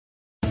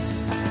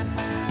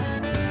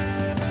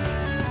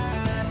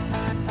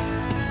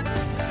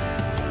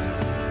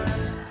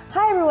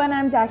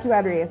everyone, I'm Jackie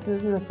Rodriguez.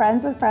 This is the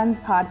Friends with Friends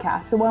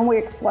podcast, the one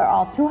where we explore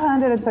all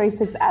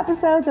 236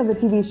 episodes of the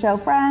TV show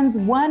Friends,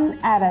 one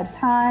at a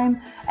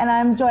time. And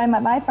I'm joined by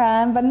my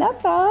friend,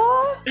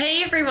 Vanessa.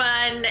 Hey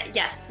everyone.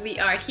 Yes, we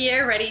are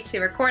here ready to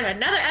record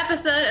another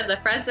episode of the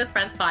Friends with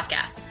Friends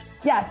podcast.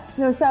 Yes,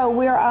 so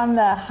we're on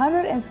the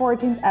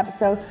 114th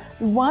episode,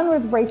 one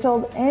with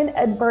Rachel's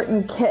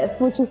inadvertent kiss,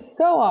 which is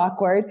so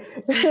awkward.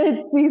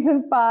 It's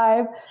season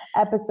 5,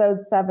 episode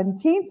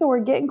 17, so we're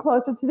getting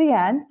closer to the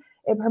end.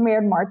 It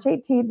premiered March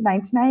 18th,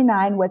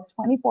 1999 with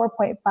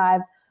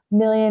 24.5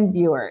 million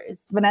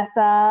viewers.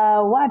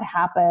 Vanessa, what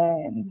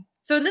happened?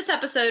 So in this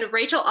episode,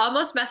 Rachel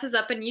almost messes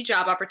up a new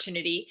job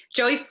opportunity.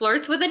 Joey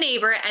flirts with a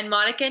neighbor, and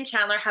Monica and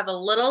Chandler have a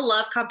little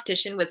love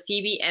competition with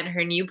Phoebe and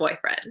her new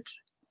boyfriend.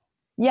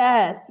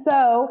 Yes.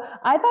 So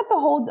I thought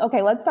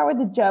let's start with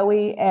the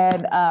Joey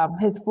and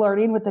his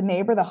flirting with the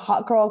neighbor, the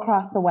hot girl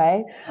across the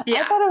way.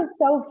 Yeah. I thought it was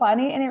so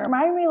funny. And it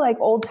reminded me like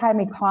old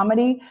timey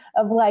comedy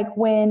of like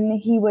when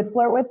he would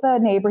flirt with the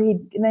neighbor,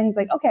 and then he's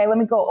like, okay, let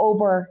me go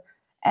over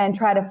and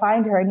try to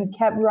find her. And he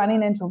kept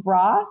running into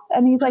Ross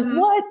and he's like,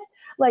 what?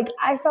 Like,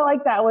 I felt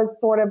like that was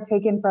sort of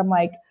taken from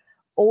like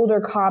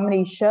older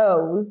comedy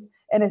shows.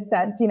 In a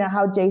sense, you know,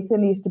 how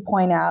Jason used to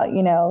point out,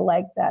 you know,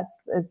 like that's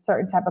a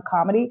certain type of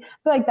comedy. I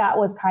feel like that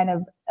was kind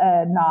of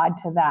a nod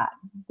to that.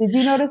 Did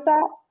you notice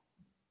that?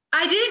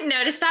 I didn't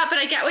notice that, but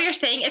I get what you're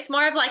saying. It's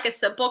more of like a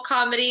simple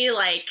comedy,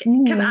 like,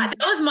 because that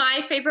was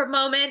my favorite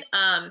moment.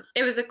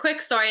 It was a quick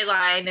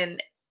storyline, and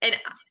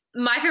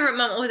my favorite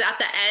moment was at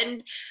the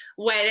end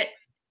when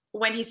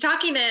Joey's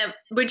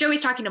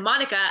talking to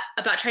Monica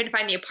about trying to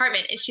find the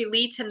apartment, and she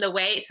leads him the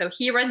way. So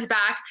he runs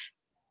back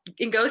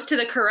and goes to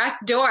the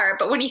correct door,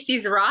 but when he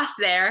sees Ross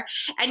there,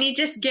 and he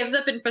just gives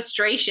up in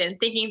frustration,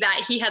 thinking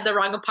that he had the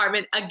wrong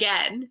apartment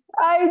again.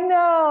 I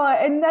know,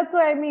 and that's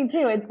what I mean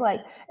too. It's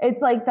like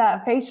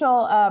that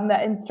facial,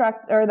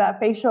 that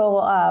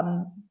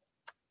facial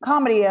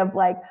comedy of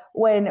like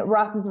when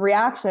Ross's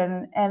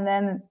reaction and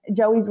then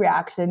Joey's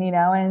reaction, you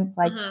know, and it's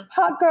like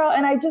hot girl.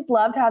 And I just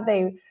loved how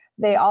they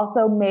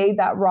also made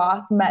that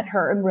Ross met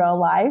her in real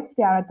life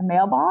down at the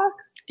mailbox.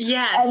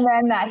 Yes. And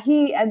then that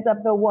he ends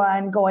up the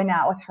one going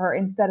out with her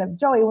instead of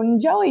Joey, when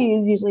Joey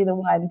is usually the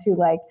one to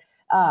like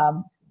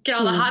get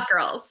all the hot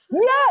girls.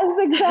 Yes,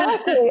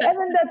 exactly. And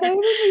then that they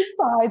made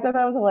signs, and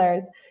that was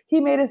hilarious. He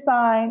made a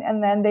sign,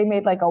 and then they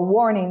made like a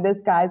warning,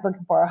 this guy's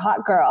looking for a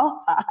hot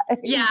girl sign.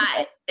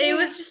 Yeah, it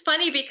was just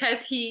funny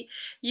because he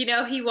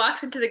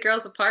walks into the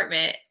girl's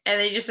apartment and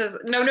he just says,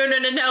 no,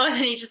 and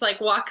then he just like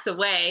walks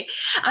away.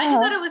 I just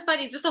thought it was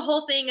funny, just the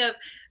whole thing of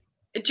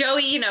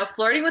Joey, you know,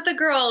 flirting with a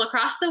girl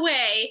across the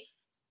way,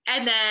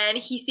 and then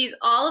he sees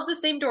all of the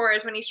same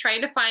doors when he's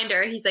trying to find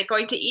her. He's like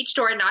going to each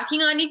door,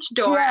 knocking on each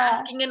door,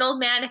 asking an old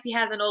man if he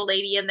has an old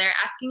lady in there,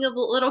 asking a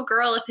little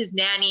girl if his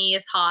nanny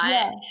is hot.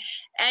 Yeah.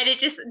 And it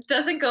just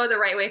doesn't go the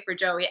right way for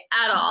Joey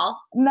at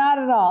all. Not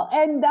at all.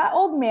 And that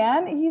old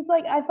man, he's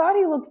like, I thought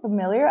he looked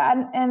familiar.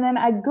 And then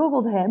I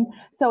Googled him.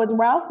 So it's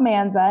Ralph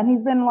Manza, and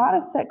he's been in a lot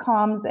of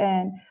sitcoms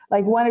and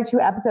like 1 or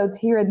 2 episodes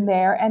here and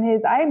there. And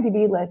his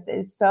IMDb list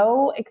is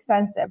so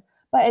extensive,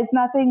 but it's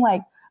nothing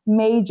like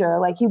major.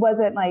 Like he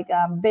wasn't like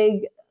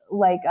big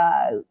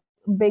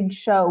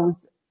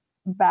shows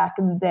back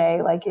in the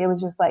day. Like it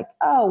was just like,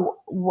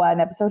 1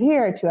 episode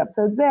here, 2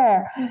 episodes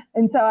there.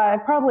 And so I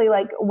probably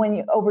like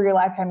over your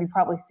lifetime, you've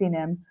probably seen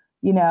him,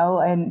 you know?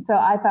 And so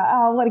I thought,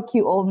 oh, what a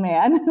cute old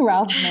man.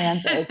 Ralph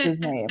Manza is his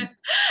name.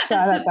 So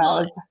I thought that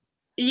was.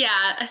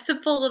 Yeah, a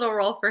simple little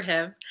role for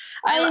him.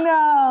 I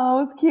know,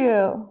 it was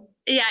cute.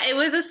 Yeah, it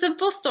was a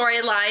simple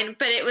storyline,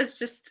 but it was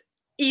just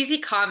easy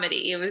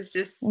comedy. It was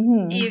just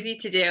easy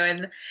to do.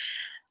 And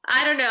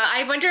I don't know.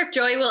 I wonder if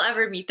Joey will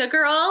ever meet the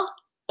girl,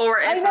 or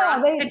if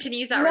Ross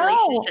continues that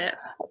relationship.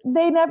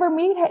 They never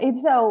meet her.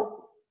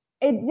 So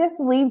it just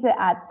leaves it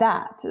at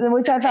that,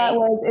 which I thought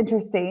was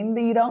interesting.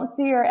 You don't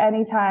see her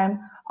anytime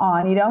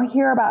on. You don't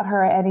hear about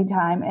her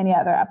anytime any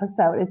other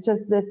episode. It's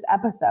just this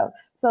episode.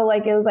 So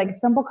like it was like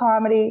simple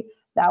comedy.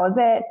 That was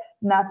it.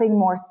 Nothing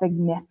more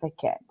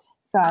significant.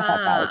 So I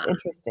thought that was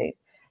interesting.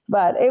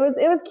 But it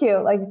was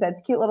cute. Like you said,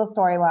 it's a cute little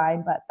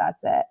storyline, but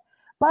that's it.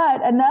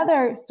 But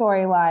another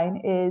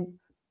storyline is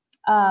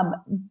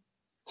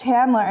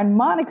Chandler and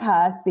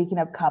Monica, speaking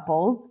of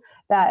couples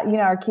that, you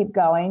know, are keep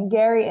going,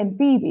 Gary and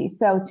Phoebe.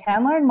 So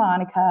Chandler and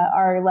Monica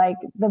are like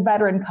the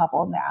veteran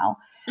couple now.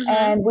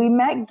 And we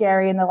met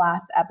Gary in the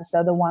last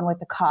episode, the one with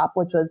the cop,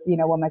 which was, you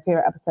know, one of my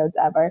favorite episodes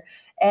ever.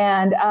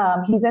 And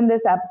he's in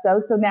this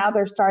episode. So now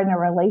they're starting a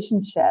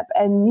relationship.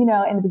 And, you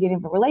know, in the beginning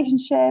of a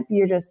relationship,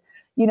 you're just,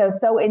 you know,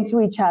 so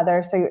into each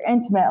other. So you're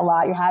intimate a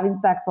lot. You're having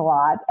sex a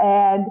lot.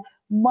 And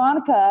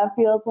Monica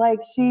feels like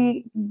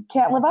she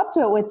can't live up to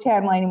it with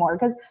Chandler anymore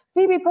because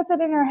Phoebe puts it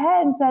in her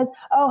head and says,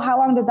 oh, how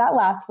long did that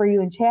last for you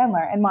and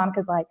Chandler? And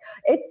Monica's like,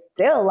 it's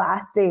still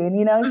lasting,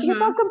 you know, and she gets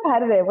all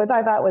competitive, which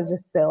I thought was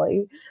just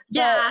silly.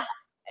 Yeah.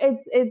 But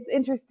it's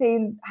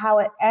interesting how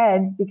it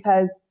ends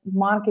because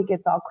Monica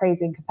gets all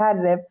crazy and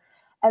competitive.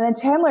 And then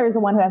Chandler is the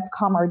one who has to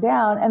calm her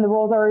down and the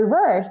roles are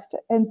reversed.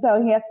 And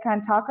so he has to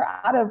kind of talk her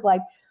out of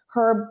like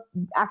her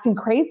acting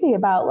crazy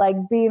about like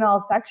being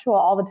all sexual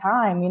all the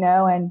time,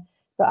 and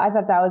so I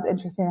thought that was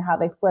interesting how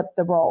they flipped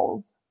the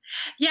roles.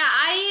 Yeah,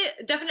 I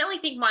definitely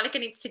think Monica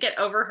needs to get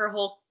over her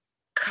whole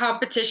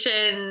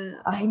competition,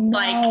 I know.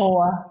 like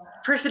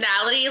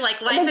personality.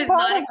 Like life is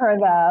not of her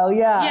though.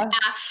 Yeah.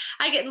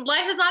 I get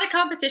life is not a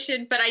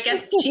competition, but I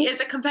guess she is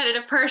a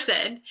competitive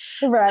person.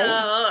 Right.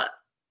 So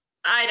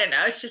I don't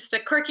know. It's just a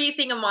quirky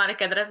thing of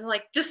Monica that I'm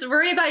like, just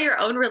worry about your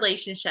own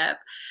relationship.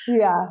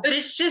 Yeah. But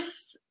it's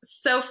just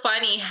so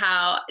funny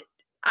how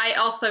I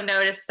also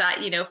noticed that,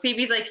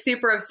 Phoebe's like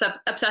super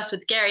obsessed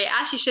with Gary,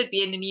 as she should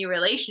be in a new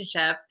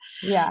relationship.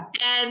 Yeah.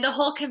 And the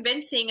whole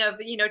convincing of,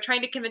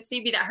 trying to convince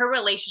Phoebe that her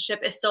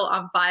relationship is still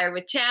on fire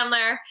with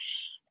Chandler.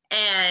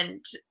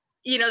 And,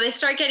 they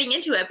start getting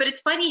into it. But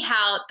it's funny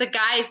how the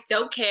guys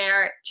don't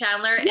care.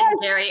 Chandler and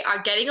Gary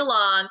are getting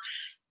along.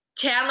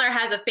 Chandler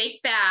has a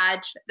fake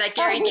badge that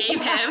Gary gave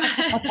him.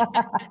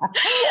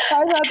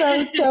 I thought that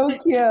was so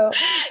cute.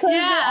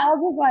 Yeah.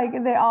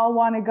 They all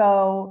want to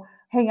go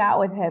hang out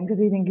with him because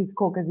they think he's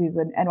cool because he's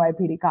an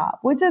NYPD cop,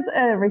 which is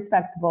a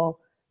respectable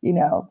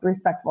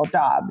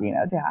job,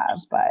 to have.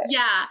 But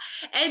yeah.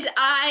 And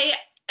I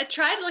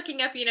tried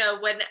looking up,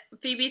 when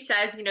Phoebe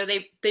says,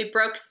 they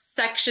broke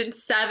section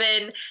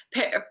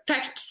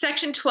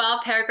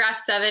 12, paragraph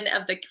 7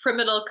 of the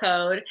criminal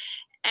code.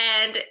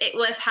 And it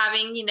was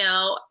having,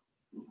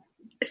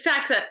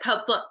 sex at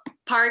a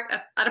park.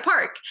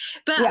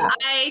 But yeah.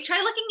 I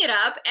tried looking it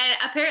up, and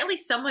apparently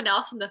someone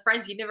else in the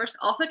Friends universe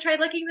also tried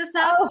looking this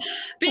up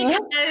because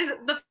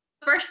the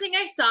first thing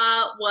I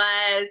saw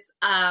was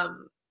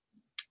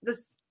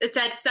it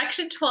said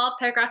section 12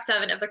 paragraph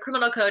 7 of the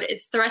criminal code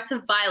is threats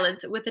of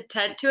violence with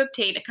intent to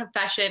obtain a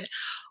confession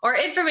or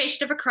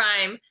information of a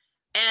crime.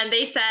 And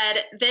they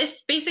said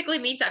this basically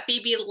means that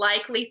Phoebe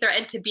likely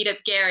threatened to beat up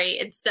Gary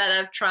instead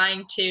of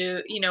trying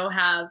to,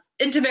 have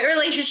intimate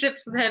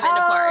relationships with him in a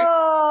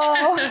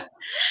park.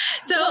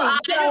 So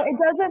it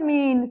doesn't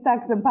mean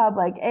sex in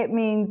public. It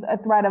means a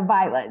threat of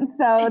violence.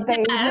 So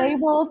they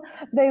labeled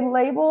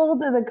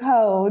the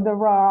code the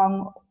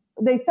wrong.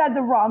 They said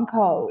the wrong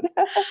code.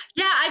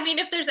 Yeah, I mean,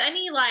 if there's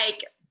any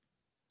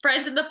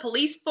friends in the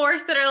police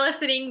force that are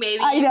listening,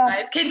 maybe you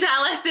guys can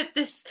tell us if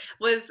this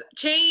was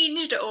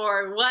changed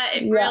or what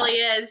it really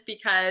is,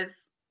 because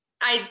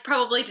I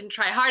probably didn't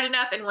try hard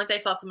enough. And once I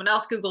saw someone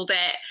else Googled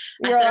it,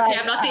 I said, okay,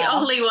 I'm not the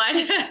only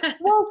one.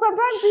 Well,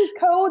 sometimes these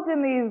codes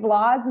and these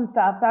laws and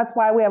stuff, that's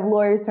why we have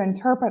lawyers to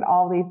interpret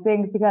all these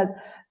things, because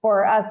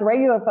for us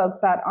regular folks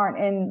that aren't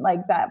in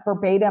like that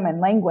verbatim and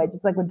language,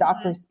 it's like when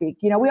doctors speak,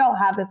 we all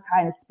have this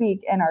kind of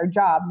speak in our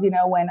jobs.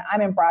 When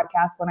I'm in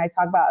broadcast, when I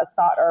talk about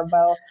assault or a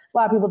vote, a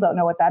lot of people don't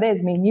know what that is.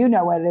 I mean,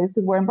 what it is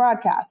because we're in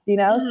broadcast,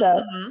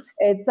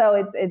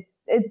 so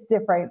it's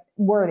different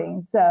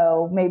wording.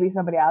 So maybe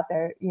somebody out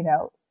there,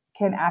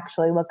 can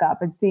actually look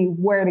up and see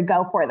where to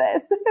go for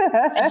this.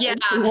 Yeah.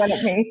 What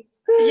it means.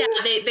 Yeah,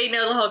 they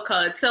know the whole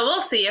code. So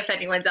we'll see if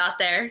anyone's out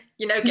there,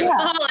 give us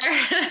a holler.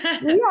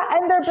 Yeah,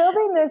 and they're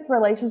building this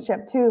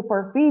relationship too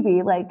for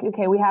Phoebe. Like,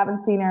 okay, we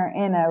haven't seen her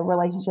in a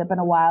relationship in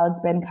a while. It's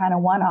been kind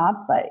of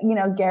one-offs, but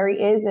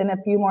Gary is in a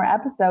few more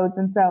episodes.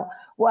 And so,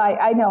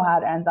 I know how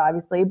it ends,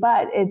 obviously,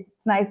 but it's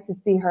nice to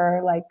see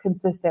her like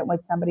consistent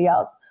with somebody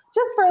else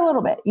just for a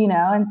little bit,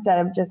 instead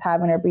of just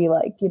having her be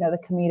like, the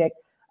comedic,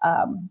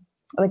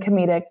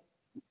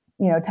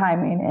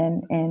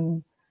 timing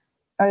in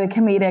or the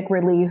comedic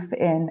relief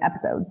in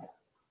episodes.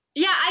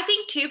 Yeah, I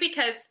think too,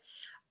 because,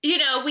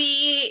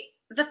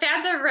 the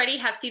fans already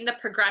have seen the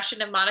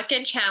progression of Monica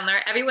and Chandler.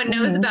 Everyone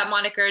knows about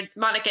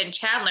Monica and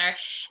Chandler.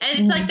 And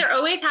it's like there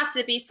always has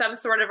to be some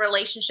sort of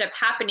relationship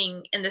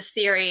happening in the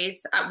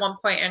series at one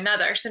point or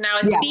another. So now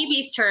it's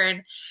Phoebe's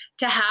turn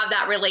to have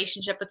that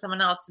relationship with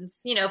someone else.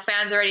 Since,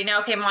 fans already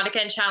know, okay,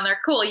 Monica and Chandler,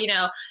 cool.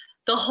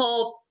 The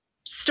whole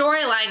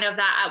storyline of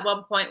that at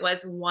one point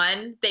was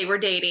 1, they were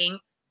dating.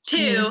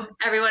 2,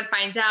 everyone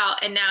finds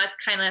out, and now it's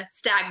kind of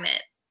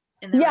stagnant.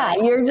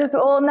 You're just,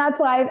 and that's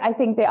why I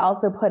think they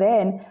also put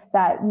in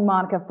that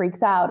Monica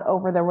freaks out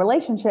over the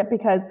relationship,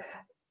 because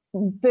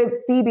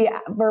Phoebe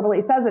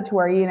verbally says it to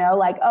her,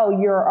 like, oh,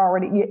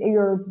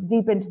 you're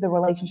deep into the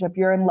relationship,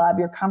 you're in love,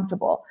 you're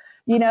comfortable,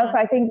 so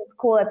I think it's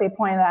cool that they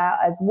pointed that out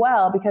as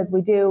well, because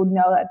we do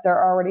know that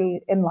they're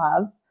already in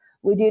love.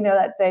 We do know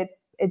that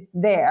it's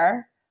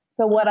there.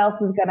 So what else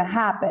is going to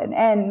happen?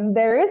 And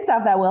there is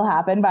stuff that will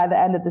happen by the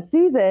end of the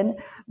season,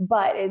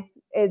 but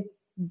it's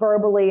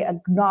verbally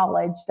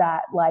acknowledged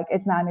that like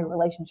it's not a new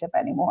relationship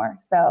anymore.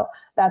 So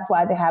that's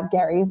why they have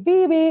Gary and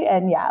Phoebe.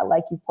 And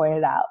like you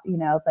pointed out,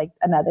 it's like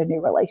another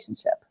new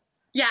relationship.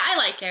 Yeah, I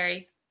like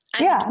Gary.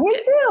 Me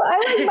too.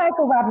 I like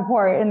Michael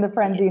Rappaport in the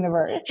Friends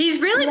universe.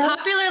 He's really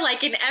popular,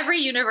 like in every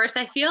universe.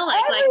 I feel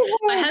like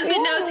my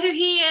husband knows who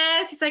he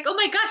is. He's like, oh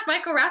my gosh,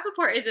 Michael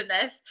Rappaport is in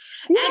this.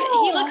 Yeah.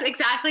 And he looks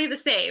exactly the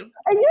same.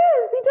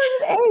 Yes,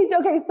 he doesn't age.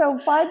 Okay, so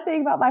fun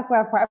thing about Michael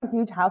Rappaport, I'm a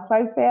huge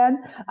Housewives fan.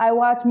 I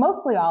watch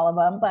mostly all of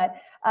them, but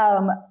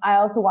I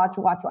also watch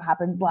What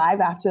Happens Live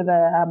after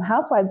the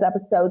Housewives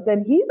episodes.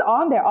 And he's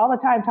on there all the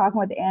time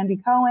talking with Andy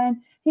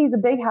Cohen. he's a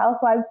big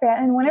Housewives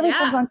fan. And whenever he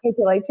comes on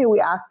KTLA too, we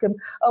ask him,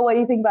 oh, what do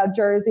you think about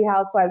Jersey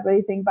Housewives? What do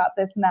you think about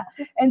this and that?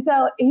 And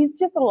so he's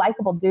just a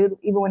likable dude,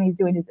 even when he's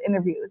doing his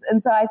interviews.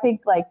 And so I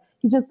think like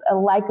he's just a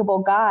likable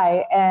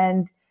guy,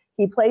 and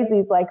he plays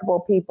these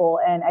likable people.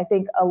 And I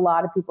think a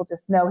lot of people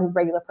just know his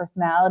regular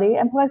personality.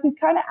 And plus he's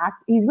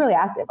he's really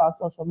active on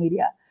social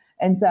media.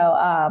 And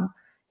so,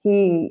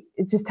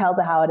 it just tells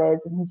it how it is.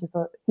 And he's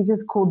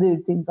just a cool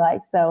dude, seems like.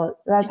 So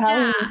that's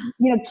how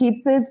he,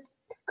 keeps his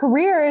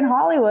career in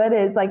Hollywood.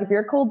 Is like, if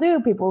you're a cool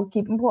dude, people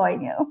keep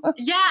employing you.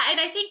 Yeah.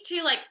 And I think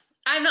too, like,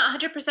 I'm not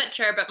 100%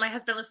 sure, but my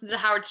husband listens to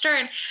Howard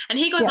Stern, and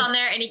he goes on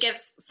there and he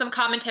gives some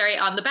commentary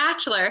on The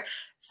Bachelor.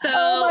 So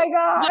oh my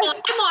God. while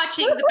I'm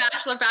watching The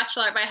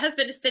Bachelorette, my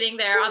husband is sitting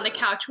there on the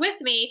couch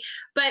with me,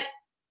 but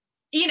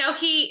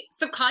he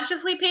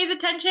subconsciously pays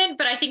attention.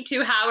 But I think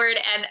too, Howard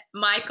and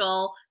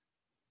Michael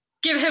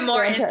give him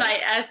more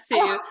insight as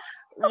to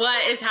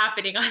what is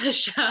happening on the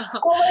show. Oh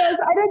my gosh,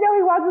 I didn't know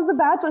he watches The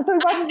Bachelor. So he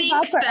watches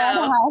The Bachelor and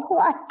The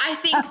Housewives. I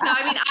think so.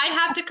 I mean, I'd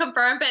have to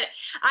confirm, but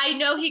I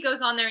know he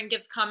goes on there and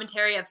gives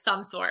commentary of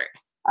some sort.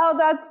 Oh,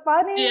 that's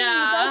funny.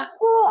 Yeah. That's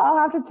cool. I'll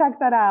have to check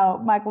that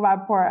out, Michael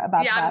Rappaport,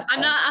 about that. Yeah,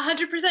 I'm not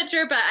 100%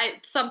 sure, but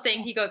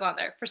something he goes on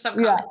there for some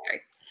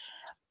commentary.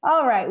 Yeah.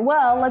 All right.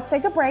 Well, let's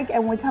take a break.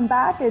 And when we come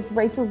back, it's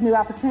Rachel's new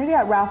opportunity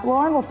at Ralph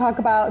Lauren. We'll talk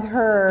about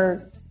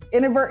her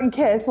inadvertent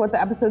kiss, what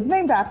the episode's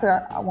named after,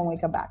 when we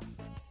come back.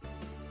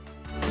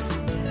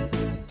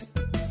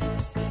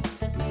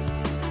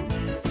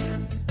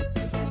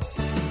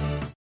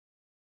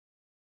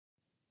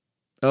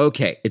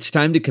 Okay, it's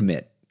time to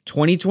commit.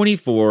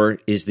 2024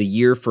 is the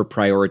year for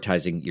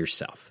prioritizing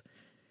yourself.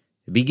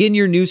 Begin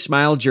your new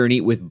smile journey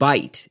with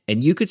Byte,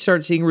 and you could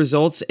start seeing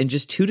results in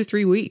just 2 to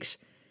 3 weeks.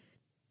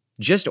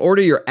 Just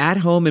order your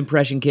at-home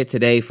impression kit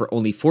today for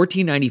only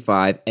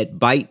 $14.95 at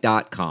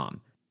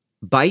Byte.com.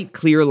 Byte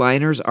clear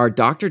liners are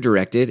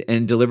doctor-directed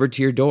and delivered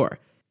to your door.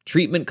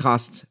 Treatment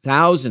costs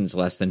thousands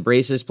less than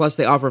braces, plus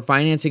they offer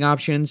financing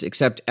options,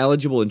 accept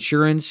eligible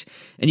insurance,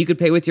 and you could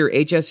pay with your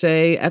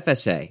HSA,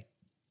 FSA.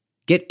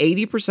 Get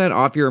 80%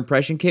 off your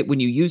impression kit when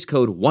you use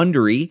code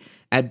WONDERY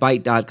at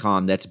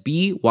Byte.com. That's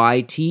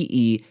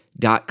BYTE.com.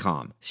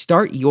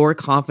 Start your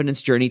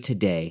confidence journey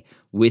today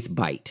with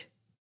Byte.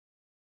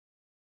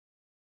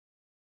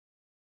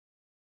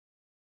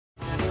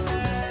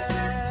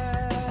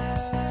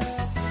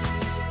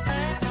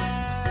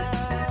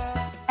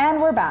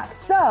 And we're back.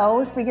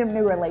 So, speaking of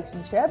new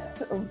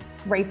relationships,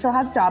 Rachel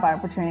has a job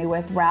opportunity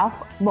with Ralph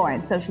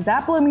Lauren. So she's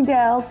at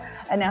Bloomingdale's,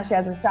 and now she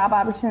has a job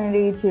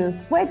opportunity to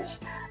switch.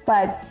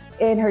 But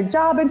in her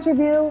job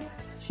interview,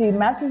 she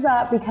messes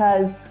up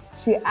because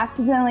she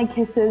accidentally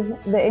kisses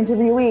the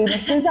interviewee,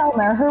 Mr.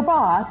 Zellner, her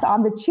boss,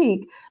 on the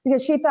cheek,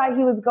 because she thought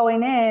he was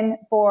going in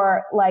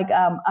for like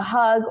a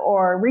hug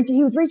or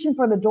he was reaching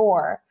for the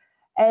door,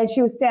 and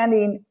she was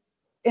standing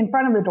in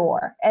front of the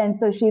door. And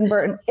so she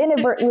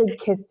inadvertently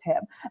kissed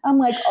him. I'm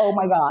like, oh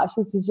my gosh,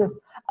 this is just,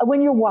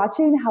 when you're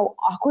watching how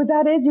awkward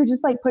that is, you're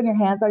just like putting your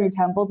hands on your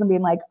temples and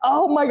being like,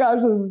 oh my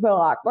gosh, this is so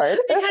awkward.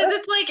 Because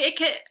it's like, it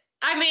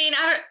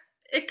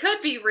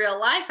could be real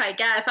life, I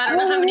guess. I don't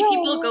know how many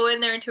people go in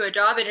there into a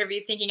job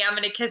interview thinking I'm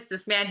going to kiss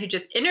this man who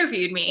just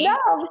interviewed me. No,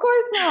 of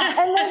course not.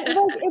 And then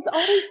like, it's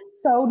always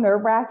so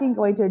nerve-wracking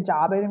going to a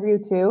job interview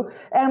too.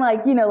 And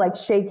like, like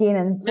shaking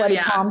and sweaty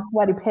palms,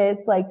 sweaty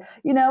pits. Like,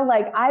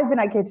 like I've been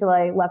at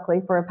KTLA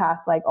luckily for the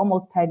past like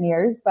almost 10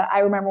 years. But I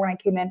remember when I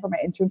came in for my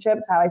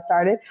internship, how I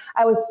started,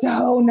 I was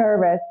so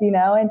nervous,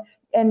 and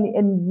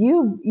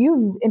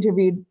you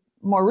interviewed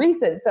more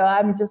recent. So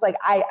I'm just like,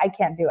 I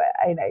can't do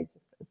it.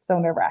 It's so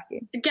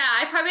nerve-wracking. Yeah,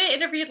 I probably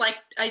interviewed like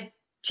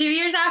 2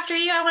 years after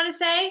you, I want to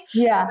say.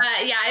 Yeah.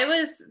 It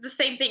was the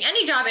same thing.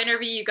 Any job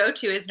interview you go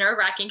to is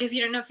nerve-wracking because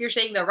you don't know if you're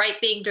saying the right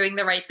thing, doing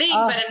the right thing.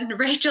 But in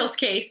Rachel's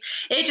case,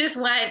 it just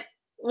went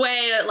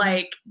way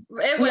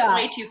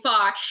way too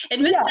far.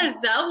 And Mr.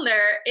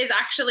 Zellner is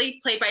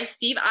actually played by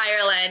Steve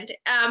Ireland.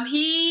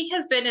 He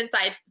has been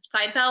inside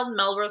Seinfeld,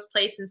 Melrose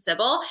Place, and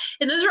Sybil.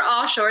 And those are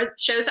all shows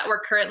that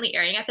were currently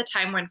airing at the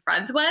time when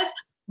Friends was.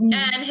 Mm-hmm.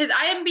 And his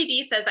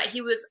IMDb says that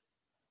he was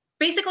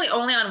basically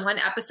only on one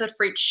episode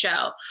for each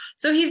show.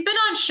 So he's been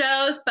on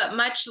shows, but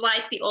much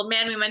like the old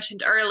man we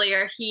mentioned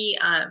earlier, he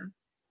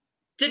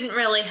didn't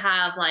really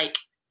have like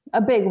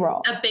a big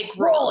role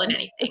in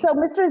anything. So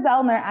Mr.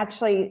 Zellner,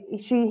 actually,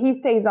 he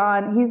stays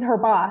on, he's her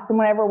boss. And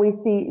whenever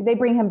they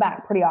bring him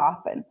back pretty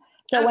often.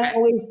 So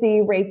whenever we see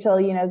Rachel,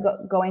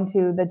 going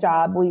to the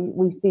job,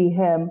 we see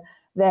him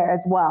there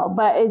as well.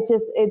 But it's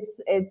just,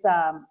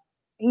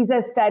 he's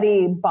a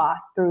steady boss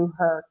through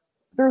her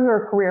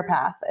career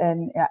path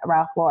in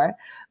Ralph Lauren.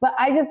 But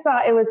I just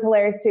thought it was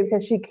hilarious too,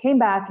 because she came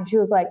back and she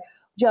was like,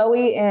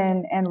 Joey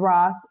and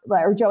Ross,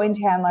 or Joey and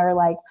Chandler,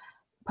 like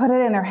put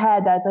it in her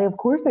head that like, of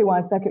course they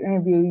want a second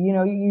interview.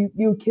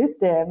 You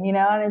kissed him,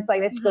 and it's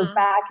like that she goes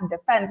back and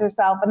defends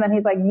herself. And then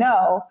he's like,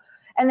 no.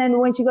 And then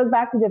when she goes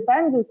back to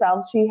defend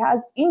herself, she has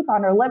ink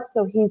on her lips.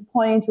 So he's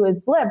pointing to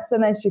his lips,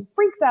 and then she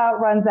freaks out,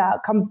 runs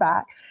out, comes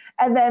back.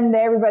 And then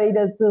everybody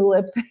does the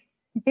lip thing.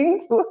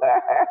 to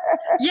her.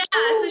 Yeah,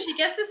 so she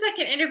gets a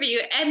second interview,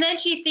 and then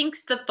she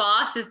thinks the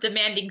boss is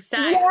demanding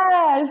sex.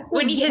 Yes,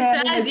 when he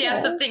says you have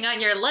something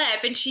on your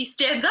lip, and she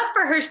stands up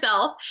for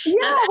herself, as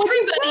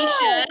everybody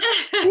should.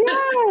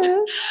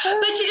 Yes.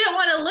 But she didn't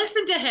want to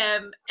listen to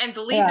him and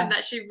believe him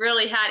that she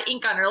really had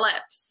ink on her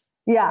lips.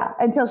 Yeah,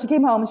 until she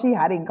came home, she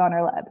had ink on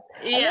her lips.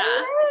 Yeah. And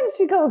then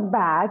she goes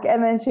back,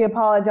 and then she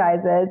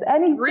apologizes,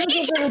 and he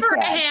reaches for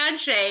a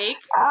handshake.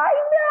 I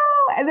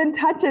know, and then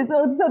touches.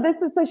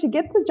 So she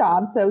gets the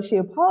job. So she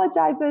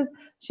apologizes.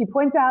 She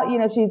points out,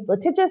 she's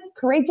litigious,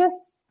 courageous,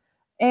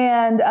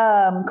 and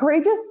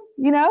courageous.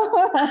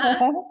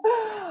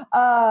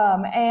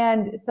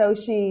 And so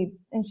she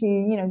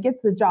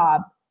gets the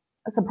job.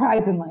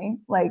 Surprisingly,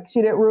 like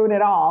she didn't ruin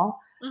it all,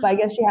 but I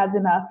guess she has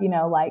enough,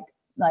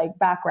 like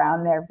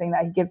background and everything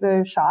that he gives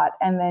her a shot,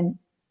 and then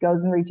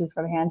goes and reaches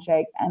for the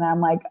handshake. And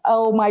I'm like,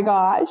 oh my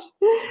gosh,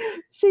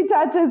 she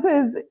touches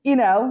his, his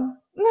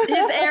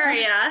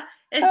area.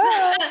 But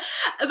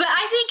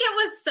I think it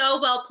was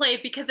so well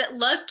played because it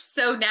looked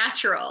so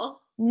natural.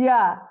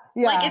 Yeah.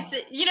 Like it's,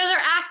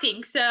 they're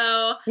acting.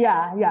 So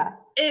yeah.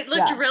 It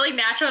looked really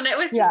natural, and it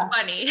was just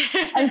funny.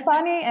 And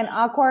funny and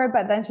awkward,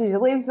 but then she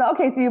just leaves. She's like,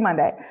 okay, see you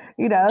Monday,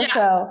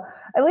 So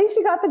at least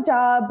she got the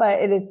job, but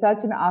it is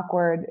such an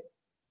awkward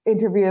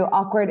interview,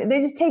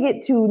 They just take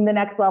it to the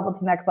next level,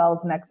 to next level,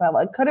 to next level.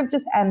 It could have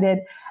just ended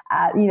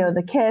at,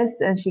 the kiss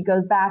and she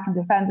goes back and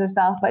defends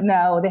herself, but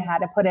no, they had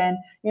to put in,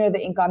 the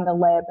ink on the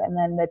lip and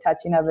then the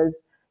touching of his,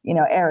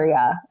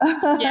 area.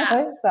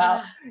 Yeah.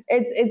 So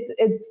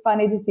it's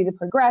funny to see the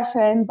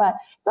progression, but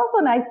it's also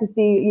nice to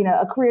see,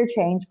 a career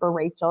change for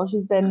Rachel.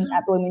 She's been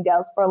at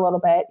Bloomingdale's for a little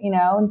bit,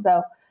 and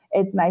so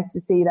it's nice to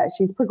see that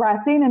she's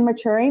progressing and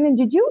maturing. And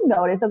did you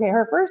notice,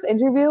 her first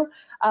interview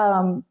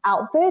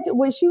outfit,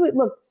 she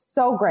looked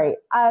so great.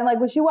 Like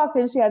when she walked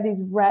in, she had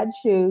these red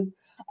shoes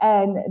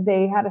and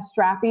they had a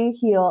strappy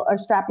heel or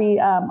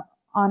strappy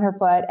on her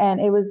foot. And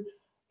it was,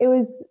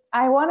 those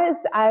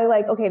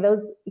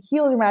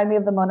heels remind me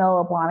of the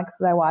Manolo Blahniks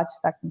because I watched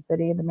Sex and the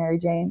City, the Mary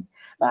Janes.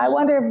 But I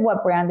wonder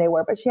what brand they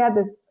were. But she had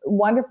this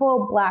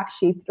wonderful black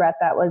sheath dress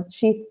that was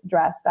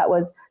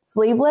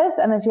sleeveless,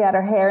 and then she had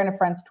her hair in a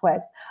French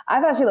twist. I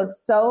thought she looked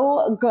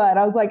so good.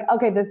 I was like,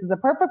 okay, this is a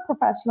perfect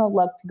professional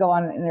look to go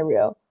on an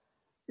interview.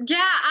 Yeah,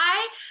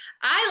 I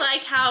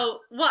like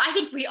I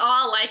think we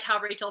all like how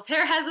Rachel's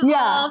hair has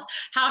evolved,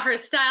 how her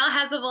style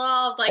has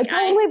evolved. Like it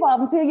totally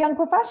evolved into a young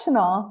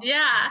professional.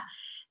 Yeah.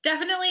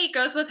 Definitely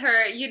goes with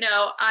her,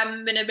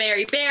 I'm going to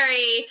marry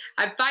Barry.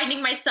 I'm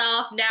finding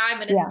myself. Now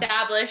I'm an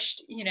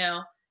established,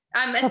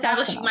 I'm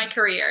establishing my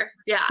career.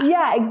 Yeah.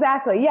 Yeah,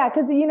 exactly. Yeah.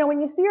 Cause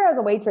when you see her as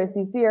a waitress,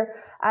 you see her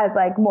as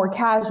like more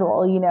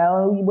casual,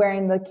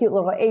 wearing the cute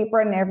little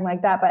apron and everything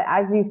like that. But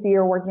as you see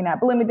her working at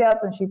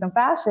Bloomingdale's and she's in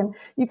fashion,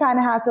 you kind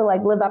of have to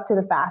like live up to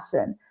the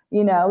fashion,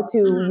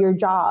 to your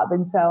job.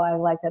 And so I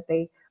like that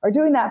they are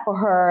doing that for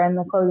her in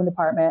the clothing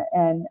department.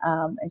 And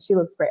she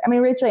looks great. I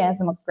mean, Rachel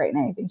Anson looks great in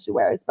anything she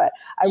wears, but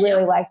I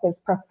really like this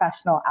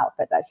professional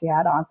outfit that she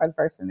had on for the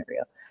first interview.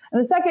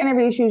 And the second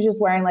interview, she was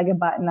just wearing like a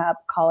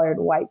button-up collared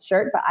white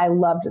shirt, but I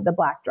loved the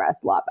black dress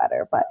a lot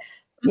better. But,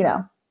 she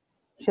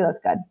looks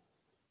good.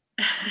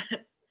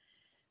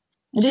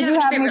 Did you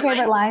have any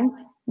favorite lines?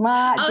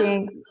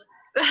 Jinx.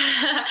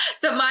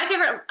 So my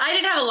favorite, I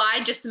didn't have a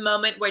line, just the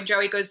moment where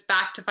Joey goes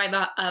back to find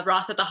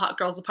Ross at the hot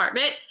girl's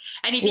apartment,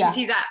 and he thinks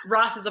he's at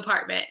Ross's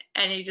apartment,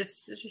 and he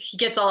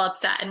gets all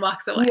upset and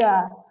walks away.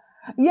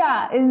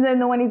 Yeah. And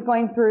then when he's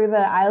going through the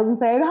aisles and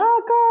saying,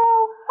 hot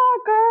girl.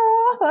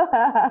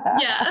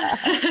 Yeah.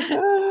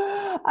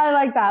 I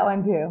like that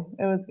one too.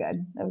 It was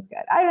good.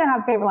 I didn't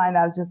have a favorite line.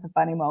 That was just a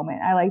funny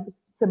moment. I like the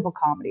simple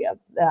comedy of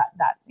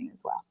that scene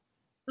as well.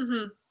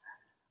 Mm-hmm.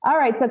 All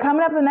right. So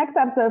coming up in the next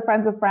episode of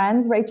Friends with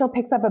Friends, Rachel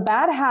picks up a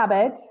bad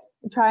habit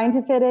trying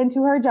to fit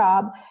into her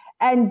job,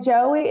 and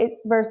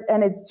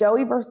it's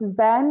Joey versus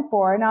Ben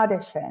for an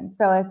audition.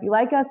 So if you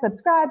like us,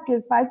 subscribe, give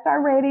us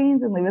 5-star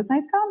ratings, and leave us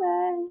nice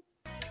comments.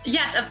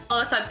 Yes, and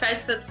follow us on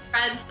Friends with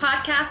Friends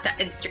podcast at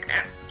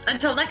Instagram.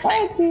 Until next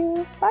time. Thank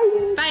you.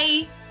 Bye.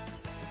 Bye.